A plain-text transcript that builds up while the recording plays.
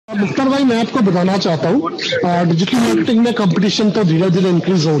मुख्तार भाई, मैं आपको बताना चाहता हूँ, डिजिटल मार्केटिंग में कंपटीशन तो धीरे धीरे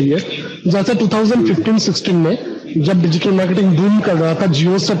इंक्रीज हो रही है। जैसे 2015-16 में जब डिजिटल मार्केटिंग बूम कर रहा था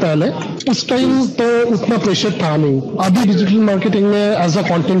जियो से पहले, उस टाइम तो उतना प्रेशर था नहीं। अभी डिजिटल मार्केटिंग में as a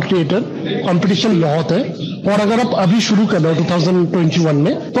content creator competition बहुत है, और अगर आप अभी शुरू कर रहे हो 2021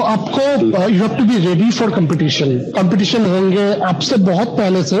 में, तो आपको you have to be ready for competition होंगे। आपसे बहुत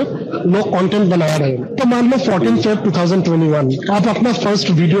पहले से लोग कंटेंट बना रहे हैं। तो मान लो 14 Feb 2021 आप अपना फर्स्ट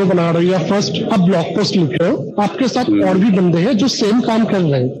वीडियो बना रहे हो या फर्स्ट आप ब्लॉग पोस्ट लिख रहे हो, आपके साथ और भी बंदे हैं जो सेम काम कर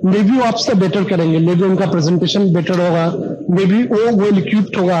रहे हैं। मे बी वो आपसे बेटर करेंगे, मे बी उनका प्रेजेंटेशन बेटर होगा, मे बी वो वेल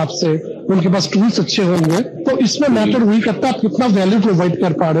इक्विप्ड होगा आपसे, उनके पास टूल्स अच्छे होंगे। तो इसमें मैटर वही करता है आप कितना वैल्यू प्रोवाइड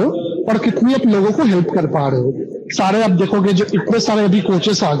कर पा रहे हो और कितनी आप लोगों को हेल्प कर पा रहे हो। सारे आप देखोगे जो इतने सारे अभी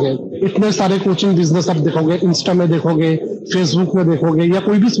कोचेस आ गए, इतने सारे कोचिंग बिजनेस आप देखोगे, इंस्टा में देखोगे, फेसबुक में देखोगे या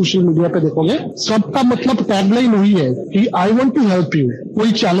कोई भी सोशल मीडिया पे देखोगे, सबका मतलब टैगलाइन वही है कि I want to help you.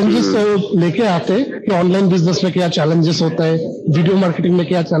 कोई चैलेंजेस लेके आते कि ऑनलाइन बिजनेस में क्या चैलेंजेस होता है, वीडियो मार्केटिंग में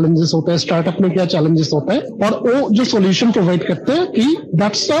क्या चैलेंजेस होता है, स्टार्टअप में क्या चैलेंजेस होता है, और वो जो सोल्यूशन प्रोवाइड करते हैं कि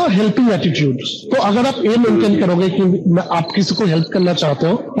दैट्स अ हेल्पिंग एटीट्यूड। तो अगर आप ये मेंटेन करोगे कि आप किसी को हेल्प करना चाहते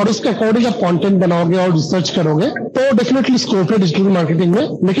हो और उसके अकॉर्डिंग आप कंटेंट बनाओगे और रिसर्च करोगे, तो डेफिनेटली स्कोप है डिजिटल मार्केटिंग में।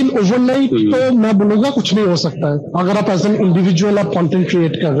 लेकिन ओवरनाइट तो मैं बोलूंगा कुछ नहीं हो सकता है। अगर आप एज एन इंडिविजुअल आप कंटेंट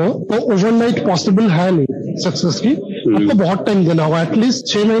क्रिएट कर रहे हो तो ओवरनाइट पॉसिबल है नहीं सक्सेस की। आपको बहुत टाइम देना होगा, एटलीस्ट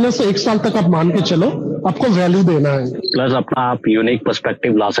 6 महीने से 1 साल तक आप मान के चलो, आपको वैल्यू देना है। प्लस अपना आप यूनिक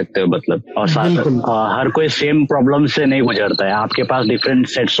पर्सपेक्टिव ला सकते हो, मतलब, और साथ हर कोई सेम प्रॉब्लम से नहीं गुजरता है। आपके पास डिफरेंट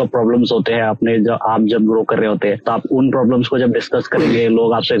सेट्स ऑफ प्रॉब्लम्स होते हैं। अपने आप जब ग्रो कर रहे होते हैं तो आप उन प्रॉब्लम्स को जब डिस्कस करेंगे,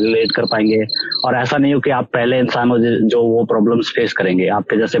 लोग आपसे रिलेट कर पाएंगे। और ऐसा नहीं हो कि आप पहले इंसान हो जो वो प्रॉब्लम्स फेस करेंगे।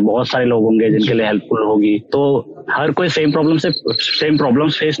 आपके जैसे बहुत सारे लोग होंगे जिनके लिए हेल्पफुल होगी। तो हर कोई सेम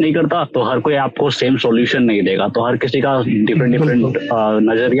प्रॉब्लम्स फेस नहीं करता, तो हर कोई आपको सेम सॉल्यूशन नहीं देगा। तो हर किसी का डिफरेंट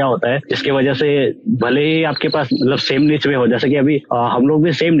नजरिया होता है, जिसकी वजह से भले ही आपके पास मतलब सेम नीच में हो, जैसे कि अभी हम लोग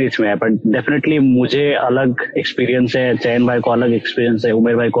भी सेम नीच में है, बट डेफिनेटली मुझे अलग एक्सपीरियंस है, चैन भाई को अलग एक्सपीरियंस है,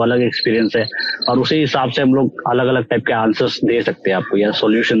 उमेर भाई को अलग एक्सपीरियंस है, और उसी हिसाब से हम लोग अलग अलग टाइप के आंसर्स दे सकते हैं आपको या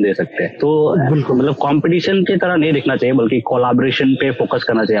सॉल्यूशन दे सकते हैं। तो मतलब कंपटीशन की तरह नहीं दिखना चाहिए, बल्कि कोलैबोरेशन पे फोकस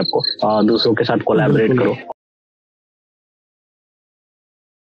करना चाहिए आपको। दूसरों के साथ कोलैबोरेट करो